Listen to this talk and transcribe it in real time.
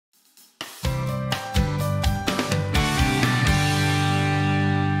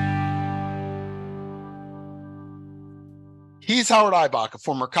He's Howard Eibach, a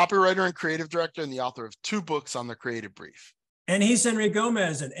former copywriter and creative director and the author of 2 books on the creative brief. And he's Henry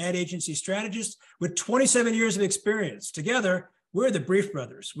Gomez, an ad agency strategist with 27 years of experience. Together, we're the Brief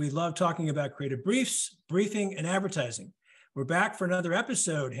Brothers. We love talking about creative briefs, briefing, and advertising. We're back for another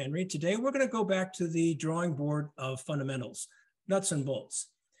episode, Henry. Today, we're going to go back to the drawing board of fundamentals, nuts and bolts.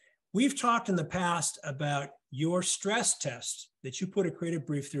 We've talked in the past about your stress test that you put a creative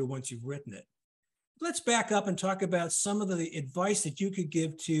brief through once you've written it. Let's back up and talk about some of the advice that you could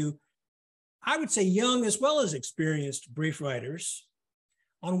give to, I would say, young as well as experienced brief writers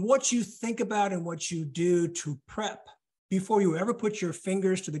on what you think about and what you do to prep before you ever put your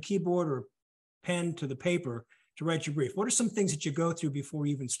fingers to the keyboard or pen to the paper to write your brief. What are some things that you go through before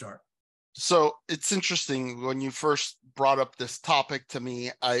you even start? So it's interesting, when you first brought up this topic to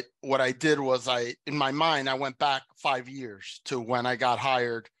me, what I did was in my mind, I went back 5 years to when I got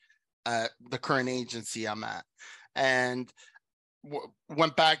hired at the current agency I'm at, and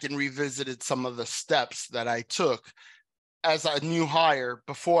went back and revisited some of the steps that I took as a new hire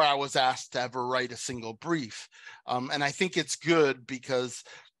before I was asked to ever write a single brief. And I think it's good because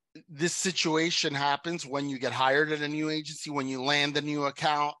this situation happens when you get hired at a new agency, when you land a new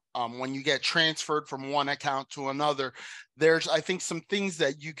account, when you get transferred from one account to another. There's, I think, some things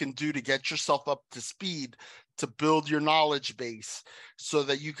that you can do to get yourself up to speed, to build your knowledge base so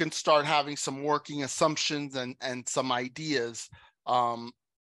that you can start having some working assumptions and some ideas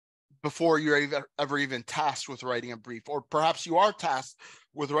before you're ever even tasked with writing a brief. Or perhaps you are tasked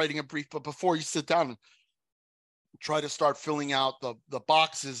with writing a brief, but before you sit down and try to start filling out the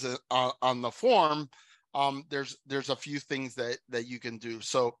boxes on the form, there's a few things that you can do.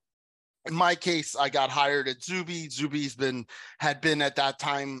 So in my case, I got hired at Zuby. Zuby's had been at that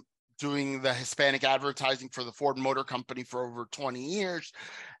time doing the Hispanic advertising for the Ford Motor Company for over 20 years.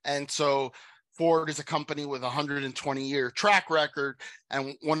 And so Ford is a company with a 120-year track record.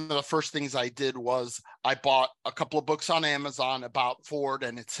 And one of the first things I did was I bought a couple of books on Amazon about Ford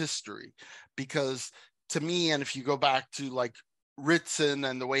and its history. Because to me, and if you go back to like Ritson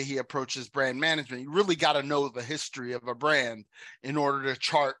and the way he approaches brand management, you really got to know the history of a brand in order to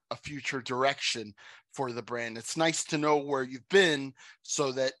chart a future direction for the brand. It's nice to know where you've been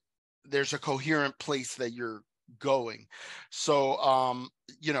so that there's a coherent place that you're going. So,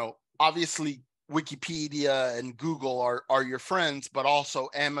 obviously Wikipedia and Google are your friends, but also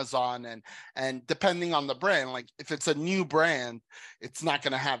Amazon and depending on the brand, like if it's a new brand, it's not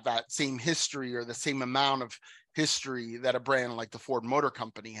going to have that same history or the same amount of history that a brand like the Ford Motor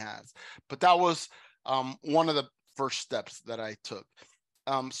Company has. But that was one of the first steps that I took.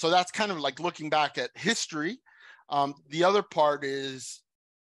 So that's kind of like looking back at history. The other part is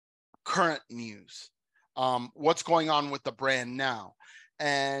current news. What's going on with the brand now?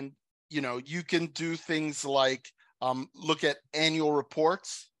 And you can do things like look at annual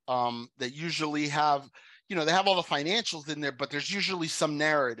reports that usually have, they have all the financials in there, but there's usually some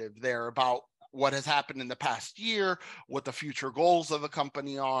narrative there about what has happened in the past year, what the future goals of the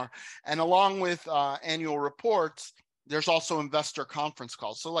company are. And along with annual reports, there's also investor conference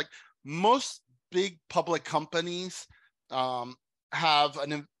calls. So like most big public companies have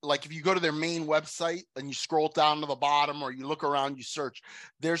like if you go to their main website and you scroll down to the bottom or you look around, you search,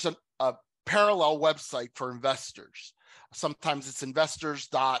 there's a parallel website for investors. Sometimes it's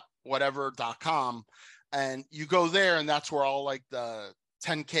investors.whatever.com, and you go there and that's where all like the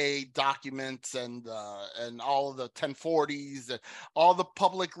 10K documents and all of the 1040s and all the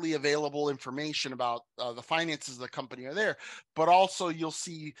publicly available information about the finances of the company are there. But also you'll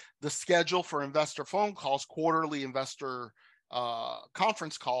see the schedule for investor phone calls, quarterly investor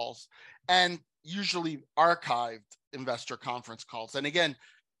conference calls, and usually archived investor conference calls. And again,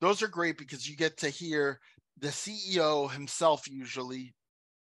 those are great because you get to hear the CEO himself usually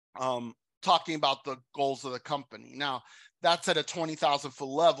talking about the goals of the company. Now, that's at a 20,000 foot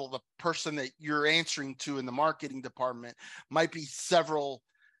level. The person that you're answering to in the marketing department might be several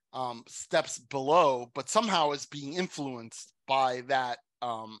steps below, but somehow is being influenced by that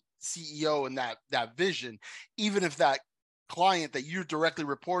CEO and that vision, even if that client that you're directly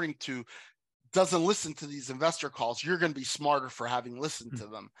reporting to doesn't listen to these investor calls. You're going to be smarter for having listened to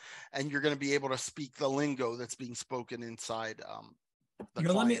them, and you're going to be able to speak the lingo that's being spoken inside.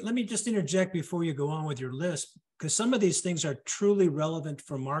 Let me just interject before you go on with your list, because some of these things are truly relevant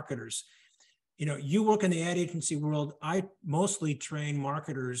for marketers. You work in the ad agency world. I mostly train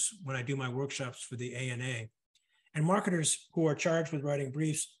marketers when I do my workshops for the ANA. And marketers who are charged with writing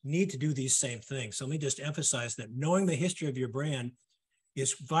briefs need to do these same things. So let me just emphasize that knowing the history of your brand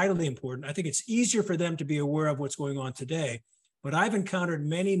is vitally important. I think it's easier for them to be aware of what's going on today. But I've encountered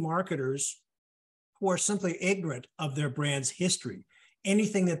many marketers who are simply ignorant of their brand's history,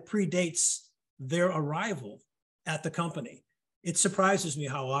 anything that predates their arrival at the company. It surprises me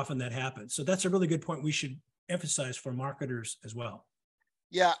how often that happens. So that's a really good point we should emphasize for marketers as well.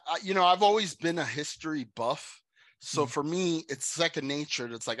 Yeah, I've always been a history buff. So for me, it's second nature.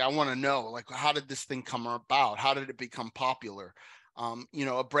 It's like, I want to know, like, how did this thing come about? How did it become popular?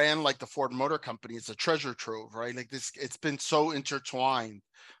 A brand like the Ford Motor Company is a treasure trove, right? Like this, it's been so intertwined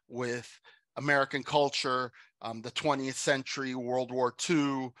with American culture, the 20th century, World War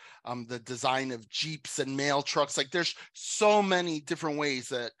II, the design of Jeeps and mail trucks. Like there's so many different ways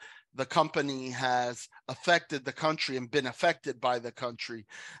that the company has affected the country and been affected by the country,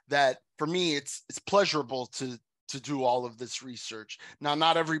 that for me, it's pleasurable to do all of this research. Now,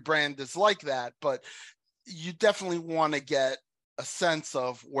 not every brand is like that, but you definitely want to get a sense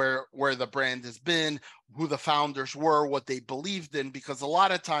of where the brand has been, who the founders were, what they believed in, because a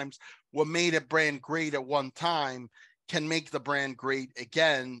lot of times what made a brand great at one time can make the brand great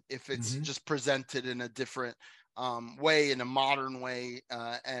again if it's just presented in a different way, in a modern way,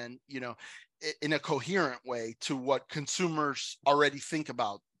 and in a coherent way to what consumers already think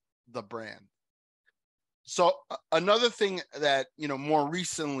about the brand. So another thing that more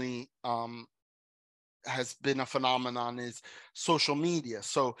recently has been a phenomenon is social media.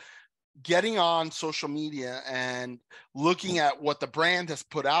 So getting on social media and looking at what the brand has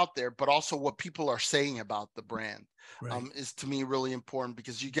put out there, but also what people are saying about the brand, is to me really important,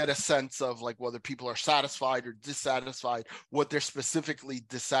 because you get a sense of like whether people are satisfied or dissatisfied, what they're specifically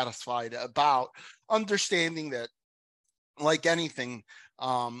dissatisfied about, understanding that, like anything,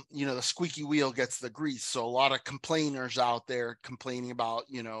 the squeaky wheel gets the grease. So a lot of complainers out there complaining about,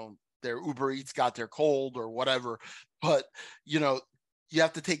 their Uber Eats got there cold or whatever, but you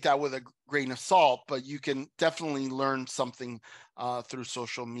have to take that with a grain of salt, but you can definitely learn something through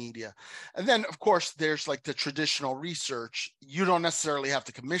social media. And then, of course, there's like the traditional research. You don't necessarily have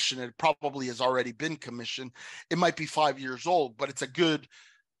to commission it. It probably has already been commissioned. It might be 5 years old, but it's a good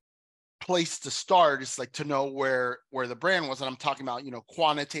place to start. Is like to know where the brand was. And I'm talking about,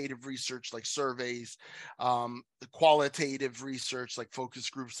 quantitative research like surveys, the qualitative research like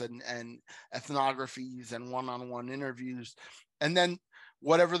focus groups and ethnographies and one-on-one interviews. And then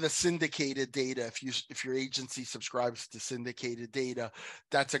whatever the syndicated data, if your agency subscribes to syndicated data,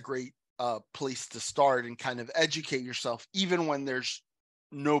 that's a great place to start and kind of educate yourself. Even when there's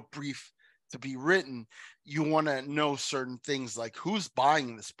no brief to be written, you want to know certain things like who's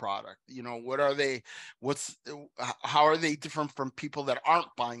buying this product, what are they, how are they different from people that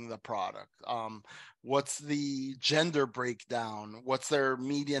aren't buying the product, what's the gender breakdown, what's their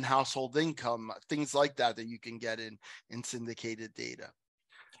median household income, things like that you can get in syndicated data.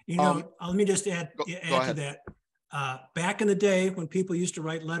 Let me just add to that. Back in the day when people used to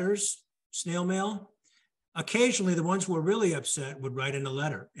write letters, snail mail, occasionally the ones who were really upset would write in a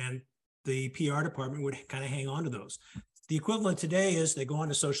letter, and the PR department would kind of hang on to those. The equivalent today is they go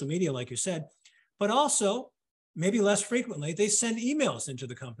onto social media, like you said, but also maybe less frequently, they send emails into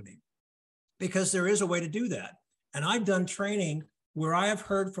the company, because there is a way to do that. And I've done training where I have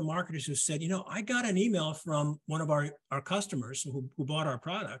heard from marketers who said, I got an email from one of our customers who bought our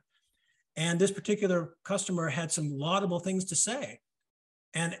product, and this particular customer had some laudable things to say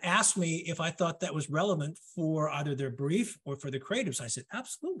and asked me if I thought that was relevant for either their brief or for the creatives. I said,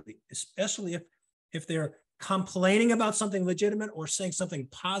 absolutely, especially if they're complaining about something legitimate or saying something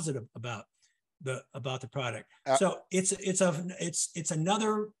positive about the product. So it's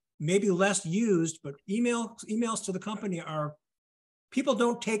another, maybe less used, but emails to the company are, people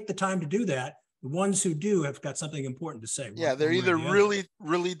don't take the time to do that. The ones who do have got something important to say. Yeah, they're either really,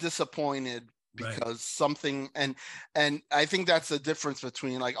 really disappointed because something, and I think that's the difference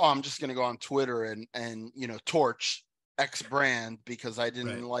between like, oh, I'm just going to go on Twitter and torch X brand because I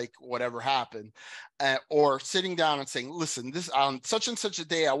didn't like whatever happened, or sitting down and saying, listen, this on such and such a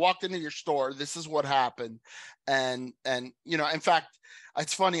day, I walked into your store, this is what happened. And in fact,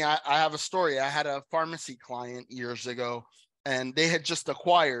 it's funny, I have a story. I had a pharmacy client years ago, and they had just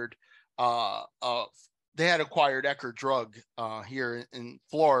acquired Eckerd Drug here in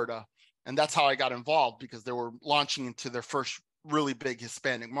Florida. And that's how I got involved, because they were launching into their first really big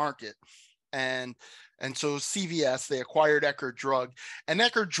Hispanic market. And so CVS, they acquired Eckerd Drug, and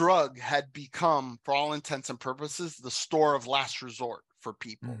Eckerd Drug had become, for all intents and purposes, the store of last resort for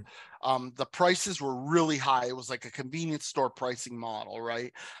people. The prices were really high. It was like a convenience store pricing model,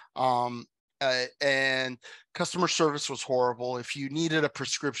 right? And customer service was horrible. If you needed a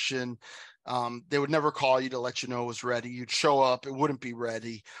prescription, they would never call you to let you know it was ready. You'd show up, it wouldn't be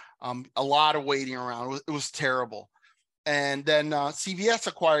ready. A lot of waiting around. It was terrible. And then CVS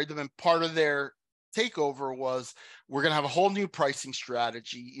acquired them, and part of their takeover was, we're going to have a whole new pricing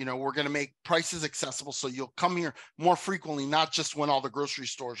strategy. You know, we're going to make prices accessible, so you'll come here more frequently, not just when all the grocery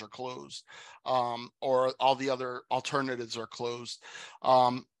stores are closed, or all the other alternatives are closed.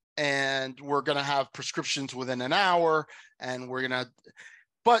 And we're going to have prescriptions within an hour, and we're going to,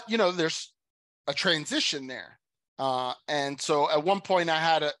 but you know, there's a transition there. And so at one point I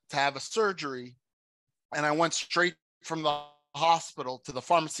had to have a surgery, and I went straight from the hospital to the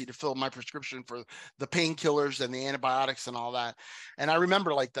pharmacy to fill my prescription for the painkillers and the antibiotics and all that. And I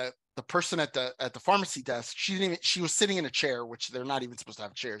remember like the person at the pharmacy desk, she was sitting in a chair, which they're not even supposed to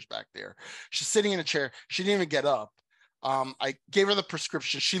have chairs back there. She's sitting in a chair. She didn't even get up. I gave her the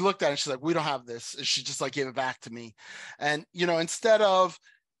prescription. She looked at it and she's like, "We don't have this." And she just like gave it back to me. And, you know, instead of,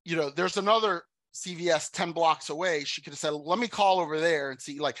 you know, there's another CVS 10 blocks away, she could have said, "Let me call over there and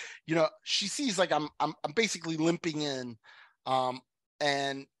see," like, you know, she sees like I'm basically limping in.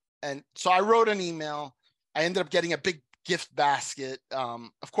 And so I wrote an email. I ended up getting a big gift basket.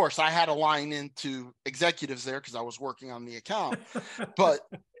 Of course I had a line into executives there because I was working on the account, but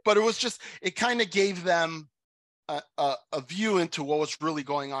it was just, it kind of gave them a view into what was really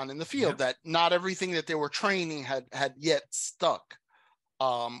going on in the field, that not everything that they were training had yet stuck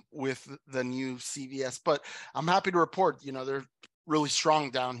with the new CVS. But I'm happy to report, you know, they're really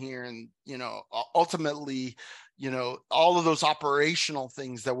strong down here. And, you know, ultimately, you know, all of those operational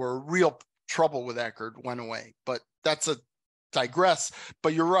things that were real trouble with Eckerd went away. But that's a digress.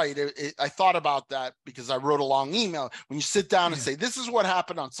 But you're right. I thought about that because I wrote a long email. When you sit down and say, "This is what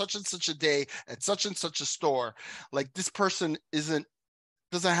happened on such and such a day at such and such a store," like this person doesn't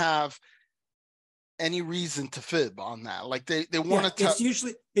have any reason to fib on that. Like they want to tell.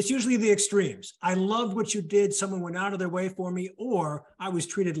 It's usually the extremes. "I loved what you did. Someone went out of their way for me," or "I was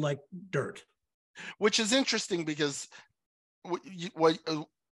treated like dirt." Which is interesting because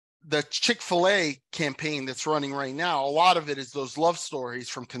the Chick-fil-A campaign that's running right now, a lot of it is those love stories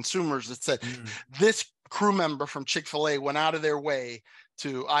from consumers that said, "This crew member from Chick-fil-A went out of their way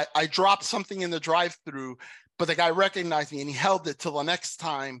to, I dropped something in the drive-through, but the guy recognized me and he held it till the next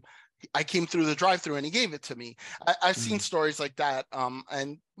time I came through the drive-through and he gave it to me." I've seen stories like that.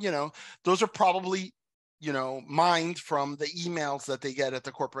 And, you know, those are probably, you know, mined from the emails that they get at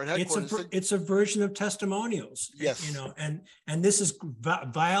the corporate headquarters. It's a version of testimonials. Yes. You know, and this is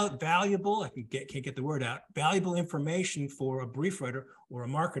valuable. I can't get the word out. Valuable information for a brief writer or a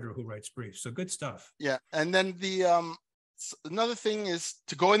marketer who writes briefs. So good stuff. Yeah. And then another thing is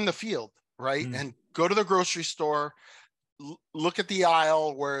to go in the field, right? And go to the grocery store, look at the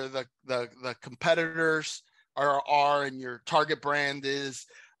aisle where the competitors are and your target brand is.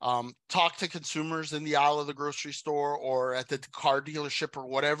 Talk to consumers in the aisle of the grocery store or at the car dealership or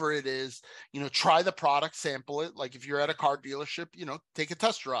whatever it is. You know, try the product, sample it. Like if you're at a car dealership, you know, take a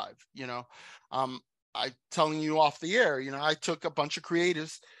test drive. You know, I'm telling you off the air, you know, I took a bunch of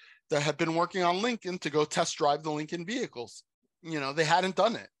creatives that had been working on Lincoln to go test drive the Lincoln vehicles. You know, they hadn't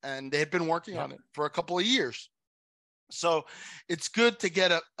done it and they had been working on it for a couple of years. So it's good to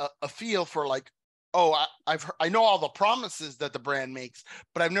get a feel for like, oh, I know all the promises that the brand makes,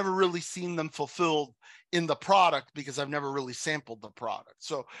 but I've never really seen them fulfilled in the product because I've never really sampled the product.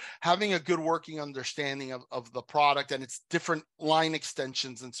 So having a good working understanding of the product and its different line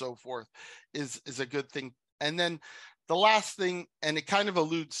extensions and so forth is a good thing. And then the last thing, and it kind of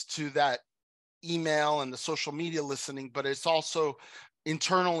alludes to that email and the social media listening, but it's also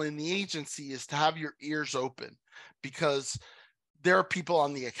internal in the agency, is to have your ears open, because there are people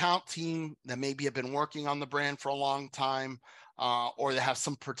on the account team that maybe have been working on the brand for a long time, or they have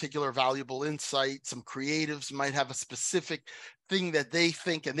some particular valuable insight. Some creatives might have a specific thing that they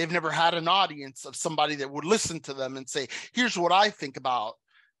think, and they've never had an audience of somebody that would listen to them and say, "Here's what I think about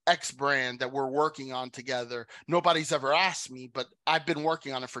X brand that we're working on together. Nobody's ever asked me, but I've been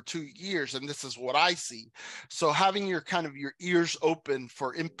working on it for 2 years and this is what I see." So having your ears open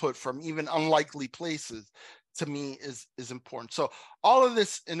for input from even unlikely places, to me, is important. So all of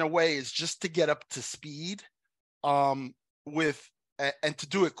this in a way is just to get up to speed with, and to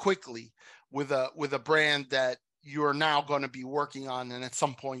do it quickly with a brand that you're now going to be working on and at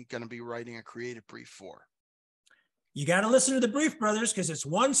some point going to be writing a creative brief for. You got to listen to the Brief Brothers, because it's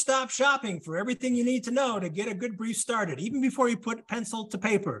one-stop shopping for everything you need to know to get a good brief started, even before you put pencil to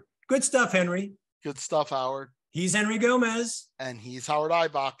paper. Good stuff, Henry. Good stuff, Howard. He's Henry Gomez. And he's Howard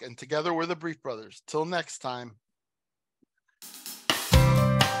Eibach. And together we're the Brief Brothers. Till next time.